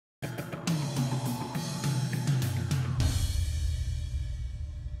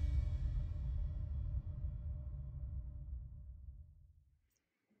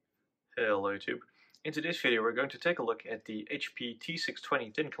Hello YouTube. In today's video we're going to take a look at the HP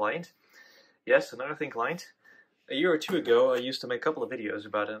T620 thin client. Yes, another thin client. A year or two ago I used to make a couple of videos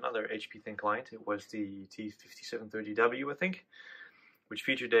about another HP thin client. It was the T5730W I think, which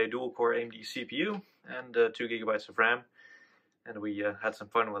featured a dual core AMD CPU and 2 GB of RAM, and we had some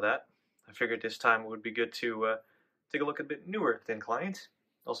fun with that. I figured this time it would be good to take a look at a bit newer thin client,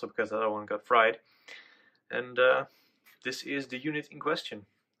 also because the other one got fried. And this is the unit in question.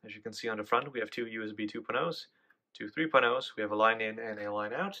 As you can see on the front, we have two USB 2.0s, two 3.0s, we have a line in and a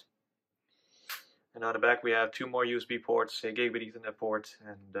line out. And on the back we have two more USB ports, a gigabit Ethernet port,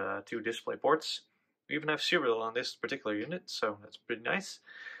 and two display ports. We even have serial on this particular unit, so that's pretty nice.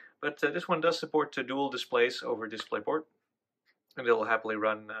 But this one does support dual displays over DisplayPort, and it'll happily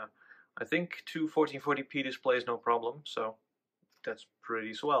run, I think, two 1440p displays no problem, so that's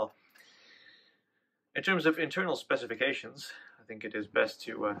pretty swell. In terms of internal specifications, I think it is best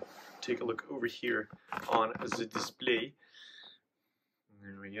to take a look over here on the display.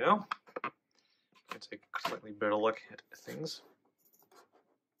 There we go. Let's take a slightly better look at things.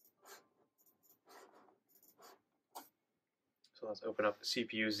 So let's open up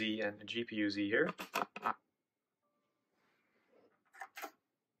CPU-Z and GPU-Z here.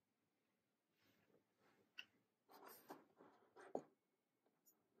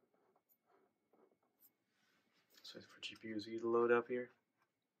 So for GPU-Z to load up here.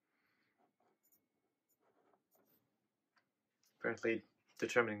 Apparently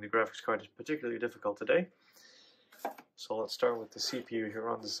determining the graphics card is particularly difficult today. So let's start with the CPU here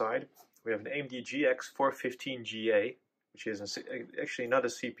on the side. We have an AMD GX 415GA, which is actually not a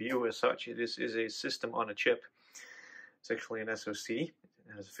CPU as such. It is a system on a chip. It's actually an SoC. It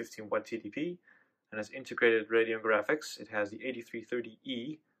has a 15-watt TDP and has integrated Radeon graphics. It has the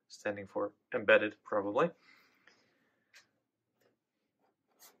 8330E, standing for embedded probably.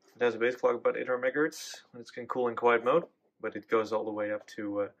 It has a base clock about 800 MHz. It's in cool and quiet mode, but it goes all the way up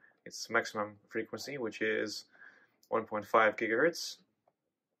to its maximum frequency, which is 1.5 GHz.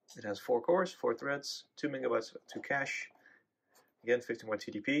 It has 4 cores, 4 threads, 2 MB to cache. Again, 15-watt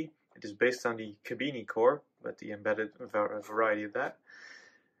TDP. It is based on the Kabini core, but the embedded variety of that.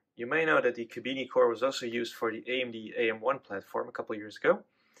 You may know that the Kabini core was also used for the AMD AM1 platform a couple of years ago.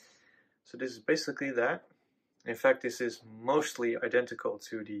 So this is basically that. In fact, this is mostly identical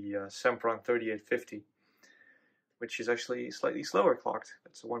to the Sempron 3850, which is actually slightly slower clocked.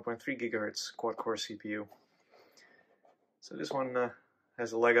 It's a 1.3 GHz quad-core CPU. So this one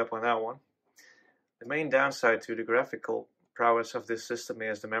has a leg up on that one. The main downside to the graphical prowess of this system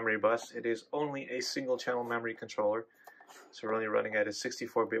is the memory bus. It is only a single-channel memory controller, so we're only running at a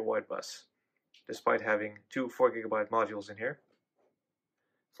 64-bit wide bus, despite having two 4 GB modules in here,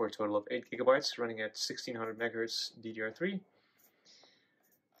 for a total of 8 GB, running at 1600 MHz DDR3.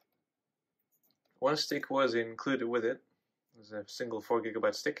 One stick was included with it. It was a single 4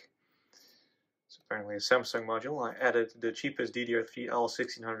 GB stick. It's apparently a Samsung module. I added the cheapest DDR3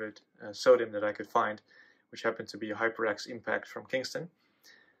 L1600 SODIMM that I could find, which happened to be a HyperX Impact from Kingston,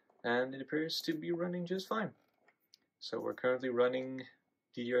 and it appears to be running just fine. So we're currently running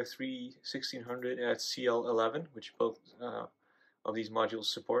DDR3 1600 at CL11, which both of these modules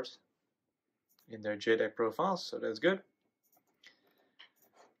support in their JEDEC profiles, so that's good.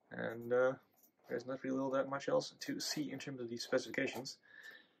 And there's not really all that much else to see in terms of these specifications.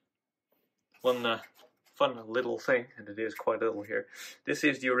 One fun little thing, and it is quite little here. This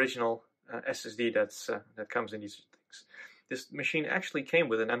is the original SSD that comes in these things. This machine actually came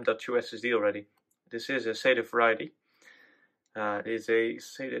with an M.2 SSD already. This is a SATA variety. It is a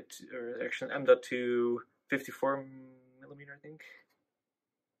SATA, or actually M.2 54mm, I think.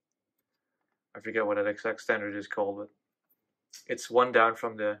 I forget what that exact standard is called, but it's one down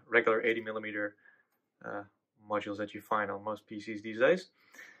from the regular 80mm modules that you find on most PCs these days.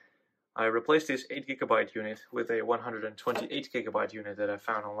 I replaced this 8 GB unit with a 128 GB unit that I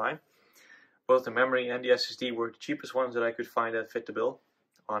found online. Both the memory and the SSD were the cheapest ones that I could find that fit the bill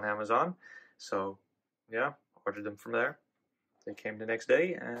on Amazon. So yeah, ordered them from there. They came the next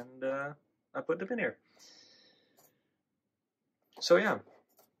day and I put them in here. So yeah.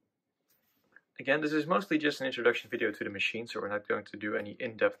 Again, this is mostly just an introduction video to the machine, so we're not going to do any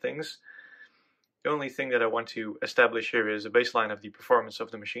in-depth things. The only thing that I want to establish here is a baseline of the performance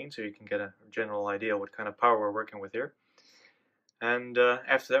of the machine, so you can get a general idea what kind of power we're working with here. And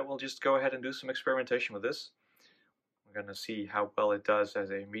after that, we'll just go ahead and do some experimentation with this. We're going to see how well it does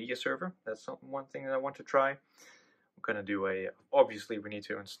as a media server. That's one thing that I want to try. I'm going to do obviously we need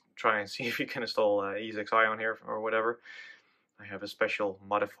to try and see if we can install EaseXi on here or whatever. I have a special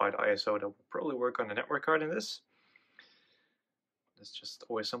modified ISO that will probably work on the network card in this. It's just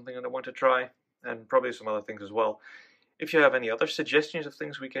always something that I want to try, and probably some other things as well. If you have any other suggestions of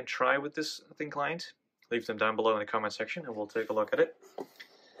things we can try with this thin client, leave them down below in the comment section and we'll take a look at it.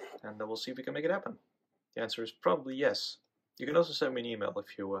 And then we'll see if we can make it happen. The answer is probably yes. You can also send me an email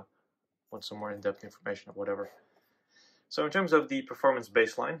if you want some more in-depth information or whatever. So in terms of the performance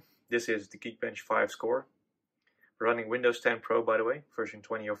baseline, this is the Geekbench 5 score. We're running Windows 10 Pro, by the way, version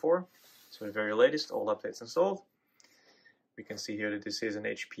 2004. So the very latest, all updates installed. We can see here that this is an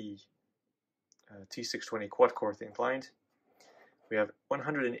HP T620 quad-core thin client. We have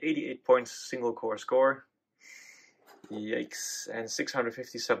 188 points single core score. Yikes, and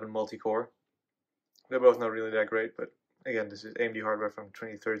 657 multi-core. They're both not really that great, but again, this is AMD hardware from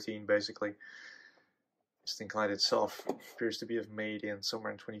 2013 basically. This thin client itself appears to be made in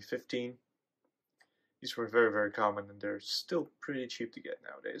somewhere in 2015. These were very, very common, and they're still pretty cheap to get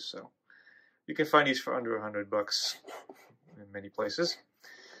nowadays, so you can find these for under $100 in many places.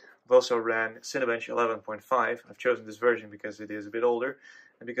 I've also ran Cinebench 11.5. I've chosen this version because it is a bit older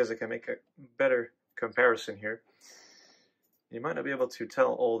and because I can make a better comparison here. You might not be able to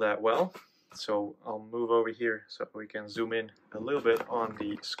tell all that well, so I'll move over here so we can zoom in a little bit on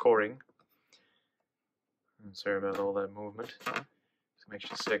the scoring. I'm sorry about all that movement. It makes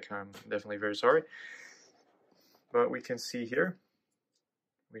you sick. I'm definitely very sorry. But we can see here,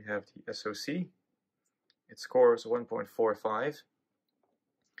 we have the SoC. It scores 1.45.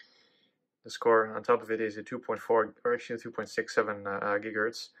 The score on top of it is a 2.4, or actually 2.67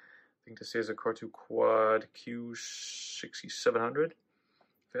 gigahertz. I think this is a Core 2 Quad Q6700, if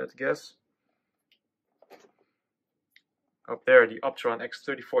I had to guess. Up there, the Opteron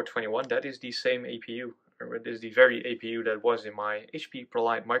X3421, that is the same APU, or it is the very APU that was in my HP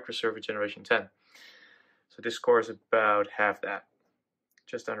ProLiant microserver generation 10. So this score is about half that,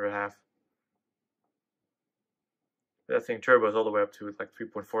 just under half. That thing turbos all the way up to like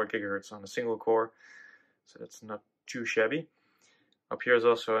 3.4 gigahertz on a single core, so that's not too shabby. Up here is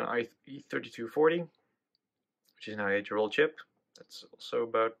also an i3240, which is now an 8-year-old chip. That's also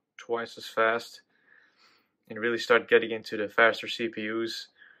about twice as fast. And really start getting into the faster CPUs.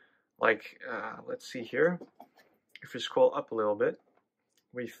 Like, let's see here. If we scroll up a little bit,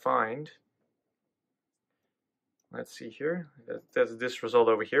 we find, let's see here, that's this result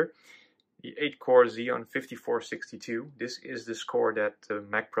over here. The 8-core Xeon 5462. This is the score that the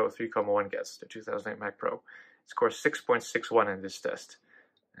Mac Pro 3.1 gets, the 2008 Mac Pro. It scores 6.61 in this test.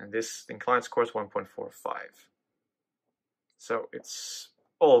 And this inclined scores 1.45. So it's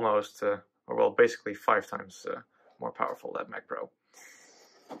almost, or well, basically 5 times more powerful than Mac Pro.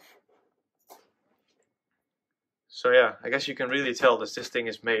 So yeah, I guess you can really tell that this thing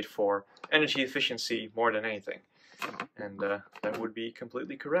is made for energy efficiency more than anything. And that would be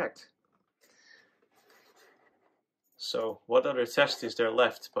completely correct. So what other test is there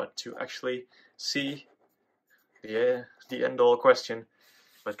left but to actually see the end-all question,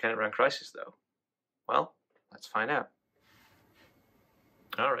 but can it run Crysis though? Well, let's find out.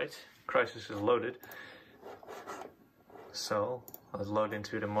 Alright, Crysis is loaded. So let's load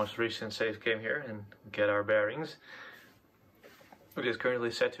into the most recent save game here and get our bearings. It is currently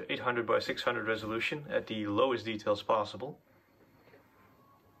set to 800 by 600 resolution at the lowest details possible.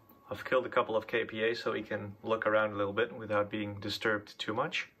 I've killed a couple of KPA so we can look around a little bit without being disturbed too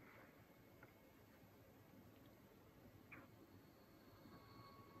much.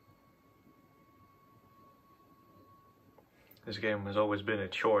 This game has always been a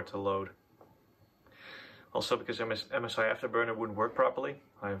chore to load. Also because MSI Afterburner wouldn't work properly,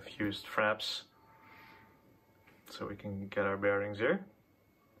 I've used Fraps so we can get our bearings here.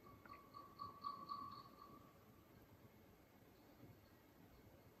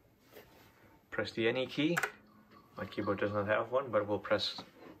 Press the any key. My keyboard does not have one, but we'll press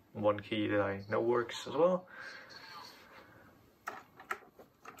one key that I know works as well.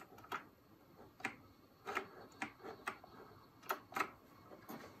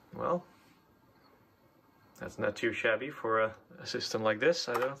 Well, that's not too shabby for a system like this,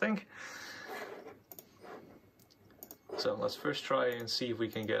 I don't think. So let's first try and see if we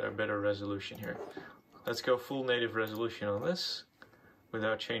can get a better resolution here. Let's go full native resolution on this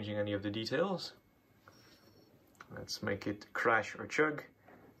without changing any of the details. Let's make it crash or chug,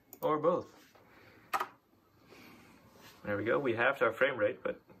 or both. There we go, we halved our frame rate,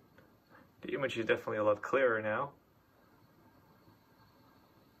 but the image is definitely a lot clearer now.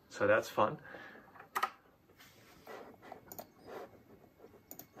 So that's fun.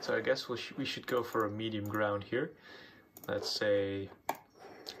 So I guess we should go for a medium ground here. Let's say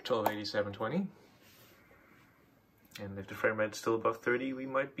 1280 720. And if the frame rate is still above 30, we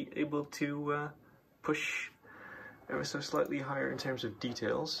might be able to push ever so slightly higher in terms of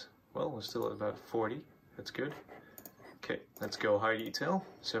details. Well, we're still at about 40. That's good. Okay, let's go high detail,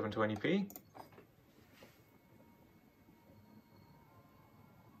 720p.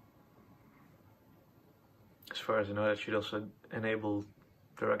 As far as I know, that should also enable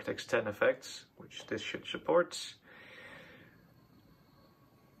DirectX 10 effects, which this should support.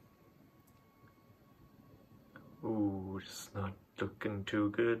 Ooh, it's not looking too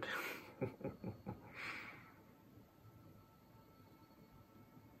good.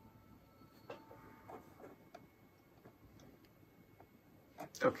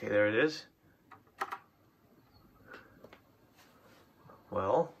 Okay, there it is.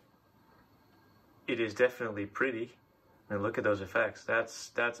 Well, it is definitely pretty. I mean, look at those effects.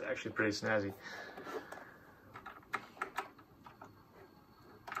 That's actually pretty snazzy.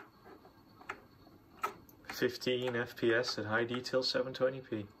 "15 FPS at high detail,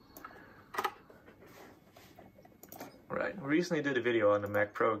 720p. Right, we recently did a video on the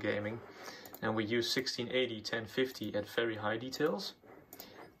Mac Pro gaming, and we used 1680 1050 at very high details.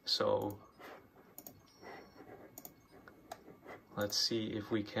 So let's see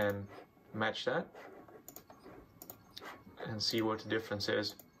if we can match that and see what the difference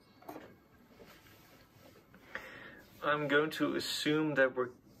is. I'm going to assume that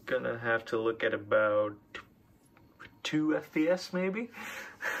we're gonna have to look at about 2 FPS maybe.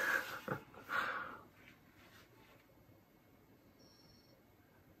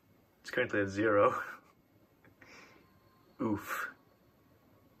 It's currently at 0. Oof.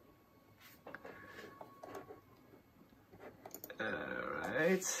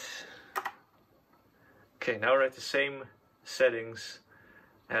 Alright. Okay, now we're at the same settings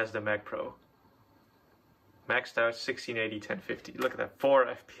as the Mac Pro. Maxed out 1680 1050. Look at that, 4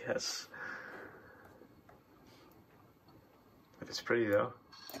 FPS. But it's pretty though.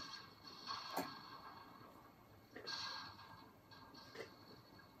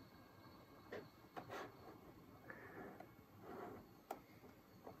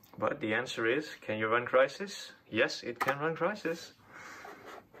 But the answer is, can you run Crysis? Yes, it can run Crysis.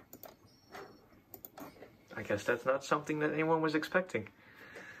 I guess that's not something that anyone was expecting.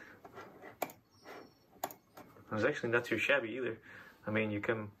 It was actually not too shabby either. I mean, you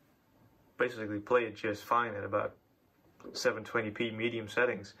can basically play it just fine at about 720p medium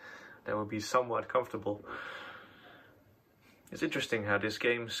settings. That would be somewhat comfortable. It's interesting how this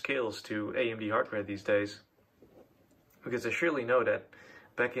game scales to AMD hardware these days. Because I surely know that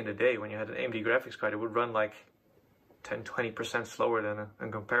back in the day when you had an AMD graphics card, it would run like 10-20% slower than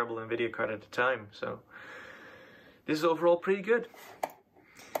a comparable NVIDIA card at the time. So this is overall pretty good.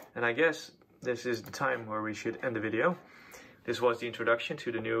 And I guess this is the time where we should end the video. This was the introduction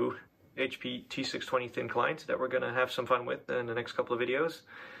to the new HP T620 thin client that we're going to have some fun with in the next couple of videos.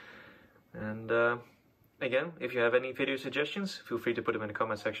 And again, if you have any video suggestions, feel free to put them in the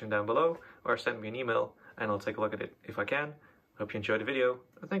comment section down below, or send me an email and I'll take a look at it if I can. Hope you enjoyed the video.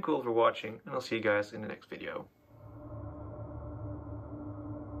 Thank you all for watching, and I'll see you guys in the next video.